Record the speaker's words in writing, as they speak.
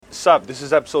What's up? This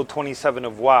is episode 27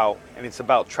 of WOW, and it's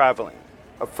about traveling.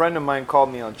 A friend of mine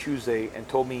called me on Tuesday and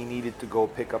told me he needed to go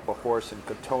pick up a horse in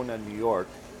Katona, New York,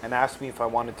 and asked me if I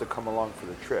wanted to come along for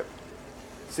the trip.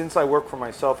 Since I work for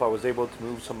myself, I was able to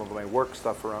move some of my work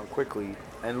stuff around quickly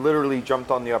and literally jumped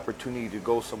on the opportunity to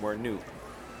go somewhere new.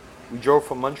 We drove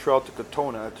from Montreal to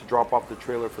Katona to drop off the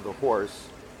trailer for the horse,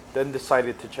 then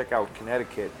decided to check out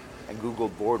Connecticut and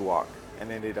Googled Boardwalk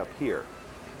and ended up here.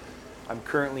 I'm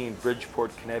currently in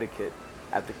Bridgeport, Connecticut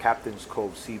at the Captain's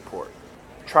Cove Seaport.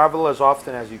 Travel as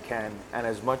often as you can and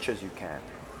as much as you can.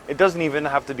 It doesn't even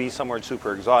have to be somewhere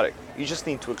super exotic. You just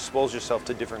need to expose yourself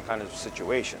to different kinds of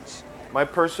situations. My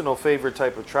personal favorite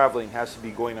type of traveling has to be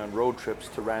going on road trips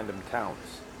to random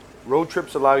towns. Road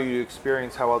trips allow you to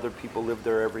experience how other people live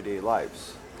their everyday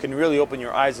lives. It can really open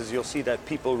your eyes as you'll see that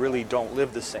people really don't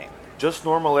live the same. Just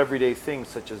normal everyday things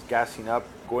such as gassing up,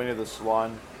 going to the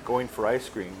salon, going for ice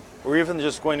cream, Or even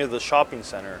just going to the shopping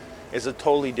center is a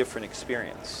totally different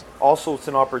experience. Also, it's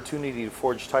an opportunity to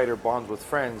forge tighter bonds with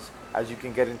friends as you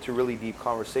can get into really deep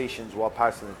conversations while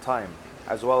passing the time,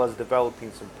 as well as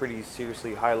developing some pretty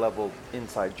seriously high-level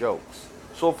inside jokes.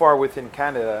 So far within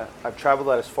Canada, I've traveled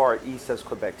as far east as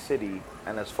Quebec City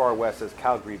and as far west as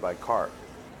Calgary by car.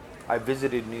 I've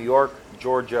visited New York,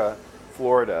 Georgia,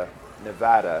 Florida,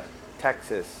 Nevada,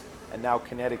 Texas, and now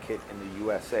Connecticut in the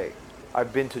USA.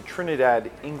 I've been to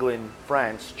Trinidad, England,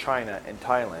 France, China, and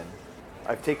Thailand.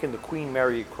 I've taken the Queen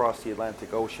Mary across the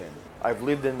Atlantic Ocean. I've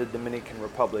lived in the Dominican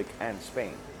Republic and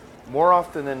Spain. More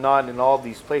often than not, in all of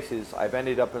these places, I've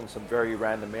ended up in some very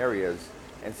random areas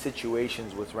and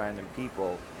situations with random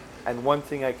people. And one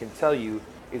thing I can tell you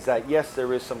is that yes,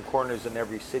 there is some corners in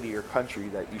every city or country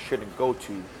that you shouldn't go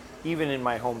to, even in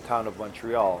my hometown of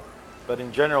Montreal. But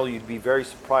in general, you'd be very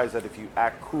surprised that if you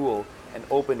act cool and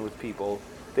open with people,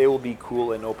 they will be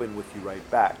cool and open with you right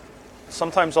back.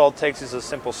 Sometimes all it takes is a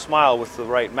simple smile with the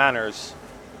right manners,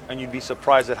 and you'd be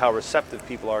surprised at how receptive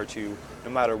people are to you,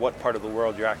 no matter what part of the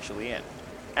world you're actually in,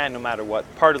 and no matter what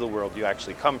part of the world you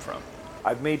actually come from.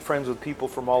 I've made friends with people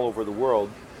from all over the world,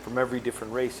 from every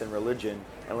different race and religion,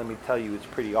 and let me tell you, it's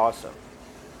pretty awesome.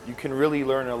 You can really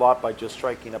learn a lot by just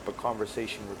striking up a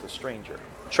conversation with a stranger.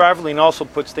 Traveling also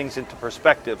puts things into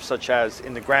perspective, such as,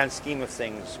 in the grand scheme of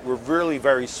things, we're really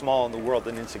very small in the world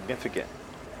and insignificant,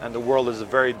 and the world is a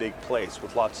very big place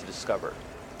with lots to discover.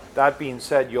 That being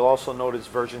said, you'll also notice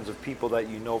versions of people that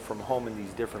you know from home in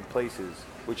these different places,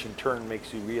 which in turn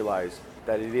makes you realize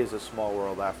that it is a small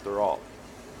world after all.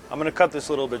 I'm going to cut this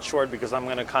a little bit short because I'm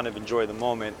going to kind of enjoy the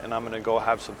moment, and I'm going to go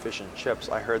have some fish and chips.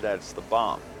 I heard that it's the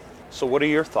bomb. So what are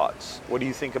your thoughts? What do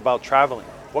you think about traveling?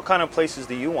 What kind of places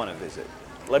do you want to visit?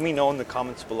 Let me know in the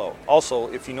comments below.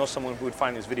 Also, if you know someone who would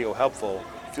find this video helpful,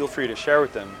 feel free to share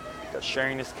with them, because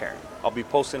sharing is caring. I'll be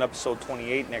posting episode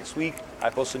 28 next week. I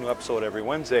post a new episode every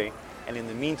Wednesday. And in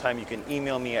the meantime, you can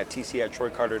email me at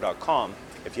tc@troycarter.com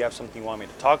if you have something you want me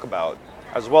to talk about,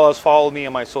 as well as follow me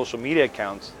on my social media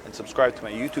accounts and subscribe to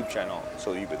my YouTube channel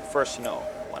so you'll be the first to know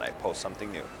when I post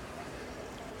something new.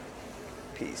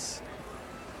 Peace.